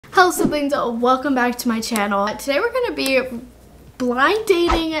Hello siblings, welcome back to my channel. Today we're going to be blind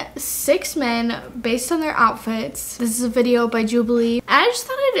dating 6 men based on their outfits. This is a video by Jubilee. And I just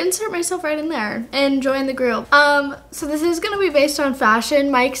thought I'd insert myself right in there and join the group. So this is going to be based on fashion.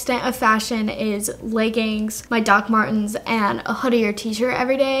 My extent of fashion is leggings, my Doc Martens, and a hoodie or t-shirt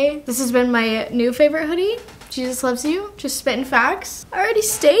every day. This has been my new favorite hoodie. Jesus loves you. Just spitting facts. I already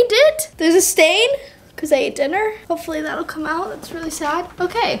stained it. There's a stain because I ate dinner. Hopefully that'll come out. That's really sad.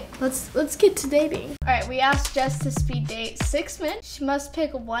 Okay, let's get to dating. All right, we asked Jess to speed date 6 men. She must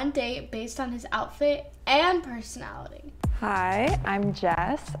pick one date based on his outfit and personality. Hi, I'm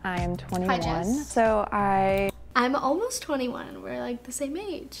Jess. I am 21. Hi, Jess. So I'm almost 21. We're like the same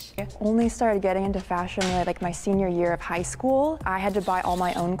age. I only started getting into fashion like my senior year of high school. I had to buy all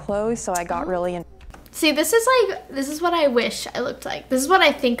my own clothes, so I got really into. See, this is what I wish I looked like. This is what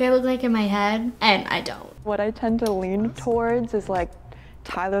I think I look like in my head, and I don't. What I tend to lean towards is like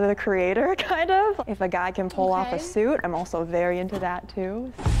Tyler, the Creator, kind of. If a guy can pull off a suit, I'm also very into that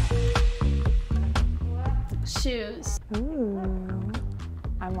too. Shoes. Ooh.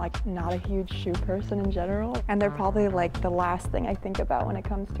 I'm like not a huge shoe person in general, and they're probably like the last thing I think about when it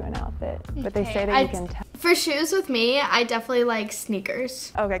comes to an outfit. But they say that you can tell. For shoes with me, I definitely like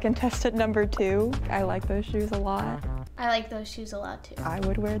sneakers. Okay, contestant number 2. I like those shoes a lot. I like those shoes a lot too. I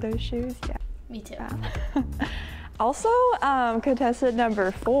would wear those shoes, yeah. Me too. Yeah. Also, contestant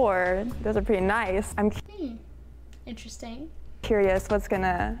number 4, those are pretty nice. I'm Interesting. curious what's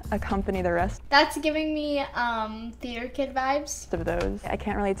gonna accompany the rest That's giving me theater kid vibes. of those. I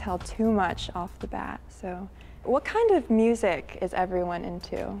can't really tell too much off the bat, so. What kind of music is everyone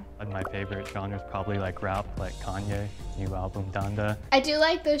into? My favorite genre is probably like rap, like Kanye, new album Donda. I do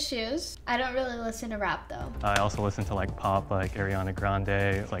like those shoes. I don't really listen to rap though. I also listen to like pop, like Ariana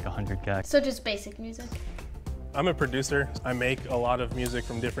Grande, like 100 Gex. So just basic music. I'm a producer. I make a lot of music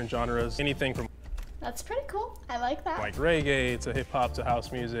from different genres. Anything from That's pretty cool. I like that. like reggae to hip hop to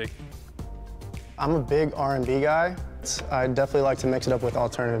house music. I'm a big R&B guy. I definitely like to mix it up with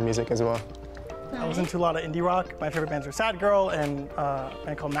alternative music as well. I listen to a lot of indie rock. My favorite bands are Sad Girl and a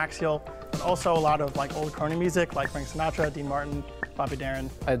band called Maxial. Also a lot of like old crony music like Frank Sinatra, Dean Martin, Bobby Darin.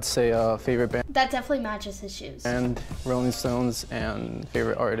 I'd say favorite band That definitely matches his shoes. and Rolling Stones, and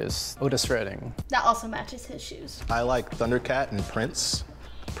favorite artist Otis Redding. That also matches his shoes. I like Thundercat and Prince.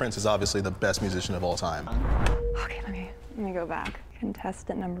 Prince is obviously the best musician of all time. Okay, let me go back.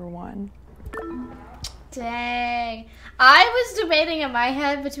 Contestant number 1. Dang. I was debating in my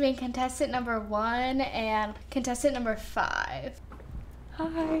head between contestant number 1 and contestant number 5.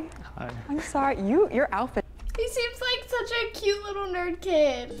 Hi. Hi. I'm sorry, your outfit. He seems like such a cute little nerd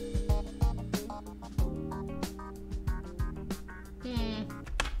kid.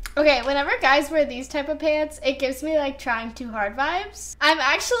 Okay, whenever guys wear these type of pants, it gives me like trying too hard vibes. I'm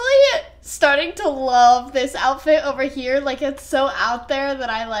actually starting to love this outfit over here. Like it's so out there that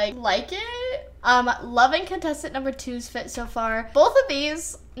I like it. Loving contestant number 2's fit so far. Both of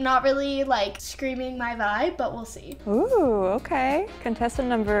these, not really like screaming my vibe, but we'll see. Ooh, okay. Contestant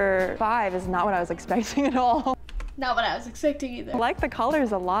number 5 is not what I was expecting at all. Not what I was expecting either. I like the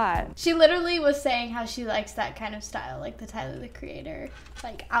colors a lot. She literally was saying how she likes that kind of style, like the Tyler, the Creator.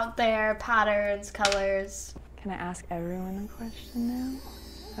 Like out there, patterns, colors. Can I ask everyone a question now?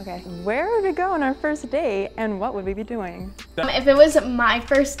 Okay, where would we go on our first date and what would we be doing? If it was my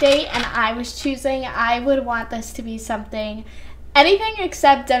first date and I was choosing, I would want this to be something, anything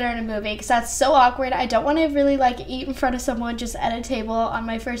except dinner and a movie, because that's so awkward. I don't want to really like eat in front of someone just at a table on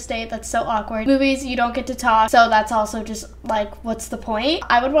my first date. That's so awkward. Movies, you don't get to talk, so that's also just like, what's the point?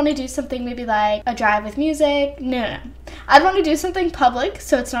 I would want to do something maybe like a drive with music. No. I'd want to do something public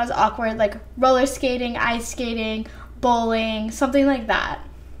so it's not as awkward, like roller skating, ice skating, bowling, something like that.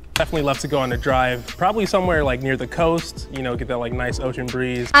 Definitely love to go on a drive, probably somewhere like near the coast, you know, get that like nice ocean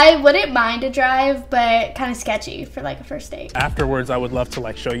breeze. I wouldn't mind a drive, but kind of sketchy for like a first date. Afterwards, I would love to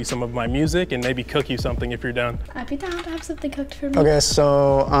like show you some of my music and maybe cook you something if you're down. I'd be down to have something cooked for me. Okay,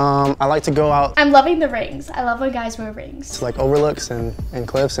 so I like to go out I'm loving the rings. I love when guys wear rings. to like overlooks and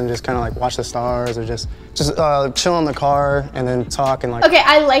cliffs and just kind of like watch the stars or just chill in the car and then talk and like. Okay,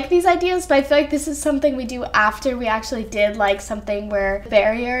 I like these ideas, but I feel like this is something we do after we actually did like something where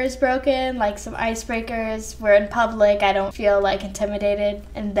barrier is broken, like some icebreakers. We're in public. I don't feel like intimidated,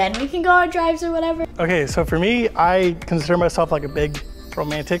 and then we can go on drives or whatever. Okay, so for me, I consider myself like a big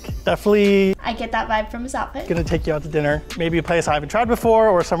romantic. Definitely I get that vibe from his outfit. gonna take you out to dinner. Maybe a place I haven't tried before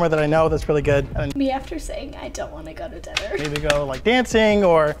or somewhere that I know that's really good. And Me after saying I don't want to go to dinner. maybe go like dancing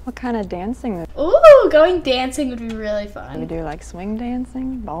or What kind of dancing? Ooh, going dancing would be really We fun. do like swing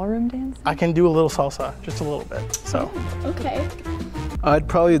dancing, ballroom dancing? I can do a little salsa, just a little bit. So Okay. I'd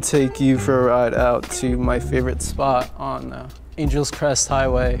probably take you for a ride out to my favorite spot on Angel's Crest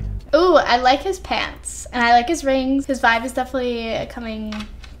Highway. Ooh, I like his pants and I like his rings. His vibe is definitely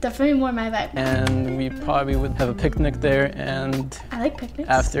more my vibe. And we probably would have a picnic there, and I like picnics.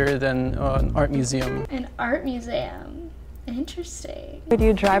 After, then an art museum. An art museum. Interesting. Would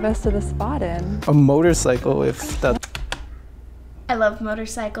you drive us to the spot in? A motorcycle, if that. I love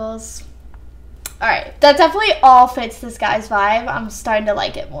motorcycles. All right, that definitely all fits this guy's vibe. I'm starting to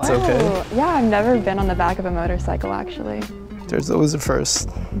like it more. It's okay. Oh, yeah, I've never been on the back of a motorcycle, actually. There's always a first.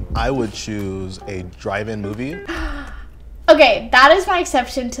 I would choose a drive-in movie. Okay, that is my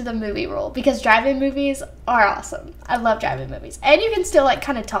exception to the movie rule because drive-in movies are awesome. I love drive-in movies. And you can still like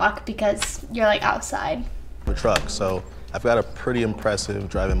kind of talk because you're like outside. A truck, so I've got a pretty impressive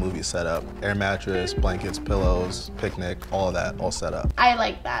drive-in movie set up. Air mattress, blankets, pillows, picnic, all of that, all set up. I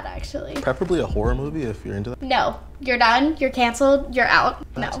like that actually. Preferably a horror movie if you're into that. No, you're done, you're canceled, you're out.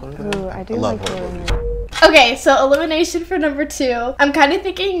 No. Ooh, I do love like horror horror movies. movies. Okay, so elimination for number 2. I'm kind of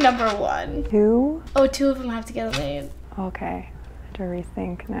thinking number 1. 2? Oh, 2 of them have to get eliminated. Okay, I have to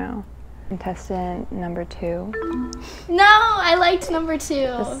rethink now. Contestant number 2. No, I liked number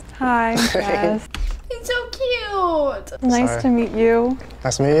 2. Hi, Jess. He's so cute. Nice Sorry. to meet you.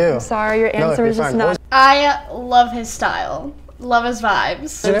 Nice to meet you. I'm sorry, your No, answer you're was just fine. not I love his style. Love his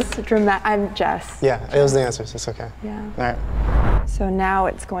vibes. just dramatic. I'm Jess. Yeah, it was the answers. It's okay. Yeah. All right. So now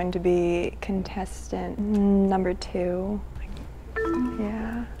it's going to be contestant number 2.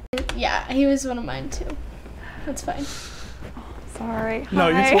 Yeah. Yeah, he was one of mine too. That's fine. Sorry. No,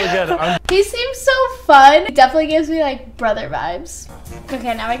 you're Hi. totally good. He seems so fun. He definitely gives me like brother vibes.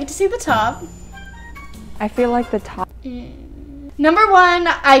 Okay, now I get to see the top. I feel like the top Number 1,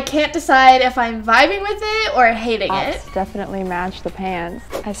 I can't decide if I'm vibing with it or hating it. tops definitely match the pants.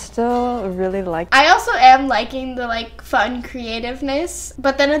 I still really like. I also am liking the like fun creativeness,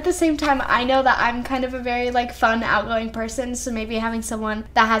 but then at the same time I know that I'm kind of a very like fun outgoing person, so maybe having someone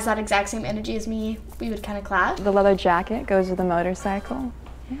that has that exact same energy as me, we would kind of clash. The leather jacket goes with the motorcycle.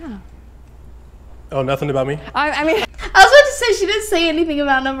 Yeah. Oh, nothing about me? I mean, I was about to say she didn't say anything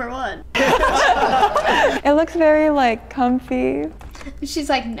about number 1. it looks very like comfy. She's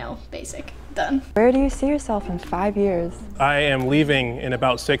like, no, basic, done. Where do you see yourself in 5 years? I am leaving in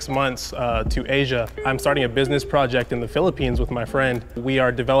about 6 months to Asia. I'm starting a business project in the Philippines with my friend. We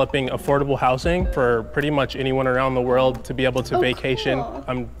are developing affordable housing for pretty much anyone around the world to be able to vacation. Cool.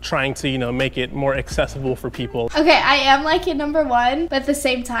 I'm trying to, make it more accessible for people. Okay, I am liking number 1, but at the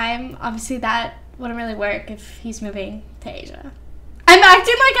same time, obviously that wouldn't really work if he's moving to Asia. I'm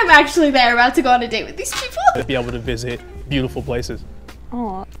acting like I'm actually there about to go on a date with these people. To be able to visit beautiful places.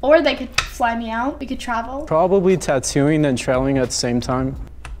 Oh, Or they could fly me out, we could travel. Probably tattooing and traveling at the same time.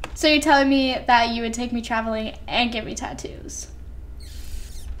 So you're telling me that you would take me traveling and give me tattoos?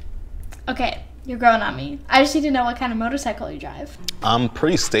 Okay, you're growing on me. I just need to know what kind of motorcycle you drive. I'm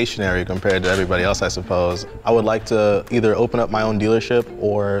pretty stationary compared to everybody else, I suppose. I would like to either open up my own dealership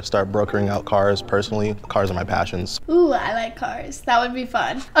or start brokering out cars personally. Cars are my passions. Ooh, I like cars. That would be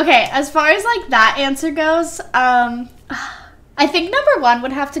fun. Okay, as far as like that answer goes, I think number 1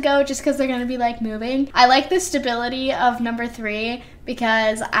 would have to go just because they're going to be like moving. I like the stability of number 3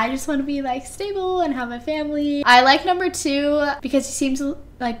 because I just want to be like stable and have a family. I like number 2 because he seems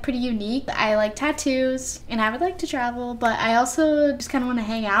like pretty unique. I like tattoos and I would like to travel, but I also just kind of want to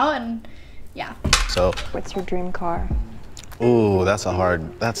hang out and yeah. So, what's your dream car? ooh,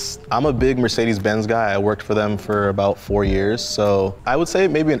 I'm a big Mercedes-Benz guy. I worked for them for about 4 years, so I would say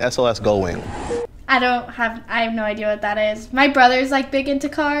maybe an SLS Gullwing. I have no idea what that is. My brother's like big into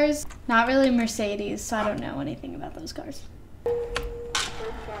cars, not really Mercedes, so I don't know anything about those cars.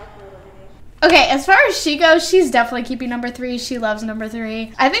 Okay, as far as she goes, she's definitely keeping number 3. She loves number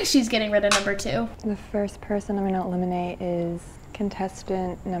 3. I think she's getting rid of number 2. The first person I'm going to eliminate is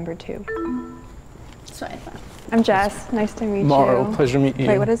contestant number 2. That's what I thought. I'm Jess. Nice to meet Morrow, you. pleasure to meet you.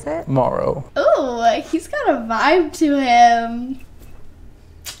 Wait, what is it? Morrow. Ooh, he's got a vibe to him.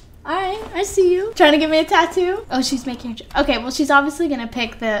 Alright, I see you. Trying to give me a tattoo? Oh, she's making her... Okay, well, she's obviously going to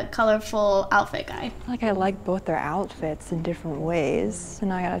pick the colorful outfit guy. Like I like both their outfits in different ways. So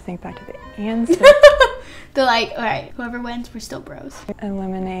now I gotta think back to the answer. They're like, alright, whoever wins, we're still bros.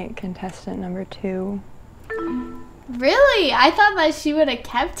 Eliminate contestant number 2. Really? I thought that she would have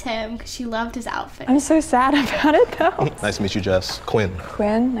kept him because she loved his outfit. I'm so sad about it though. Nice to meet you, Jess. Quinn.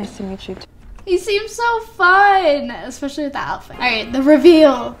 Quinn, nice to meet you too. He seems so fun, especially with the outfit. Alright, the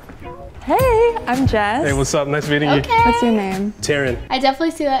reveal. Hey, I'm Jess. Hey, what's up? Nice meeting you. Okay. What's your name? Taryn. I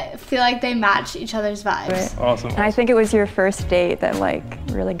definitely feel like they match each other's vibes. Awesome. And I think it was your first date that like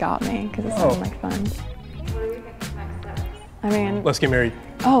really got me because it sounded like fun. I mean, Let's get married.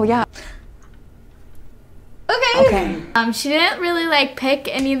 oh yeah. Okay. She didn't really like pick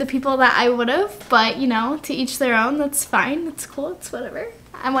any of the people that I would have, but you know, to each their own. That's fine. That's cool. It's whatever.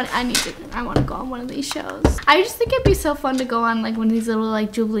 I want to go on one of these shows. I just think it'd be so fun to go on like one of these little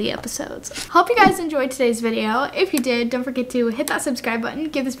like Jubilee episodes. Hope you guys enjoyed today's video. If you did, don't forget to hit that subscribe button,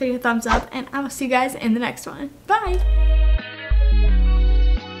 give this video a thumbs up, and I will see you guys in the next one. Bye.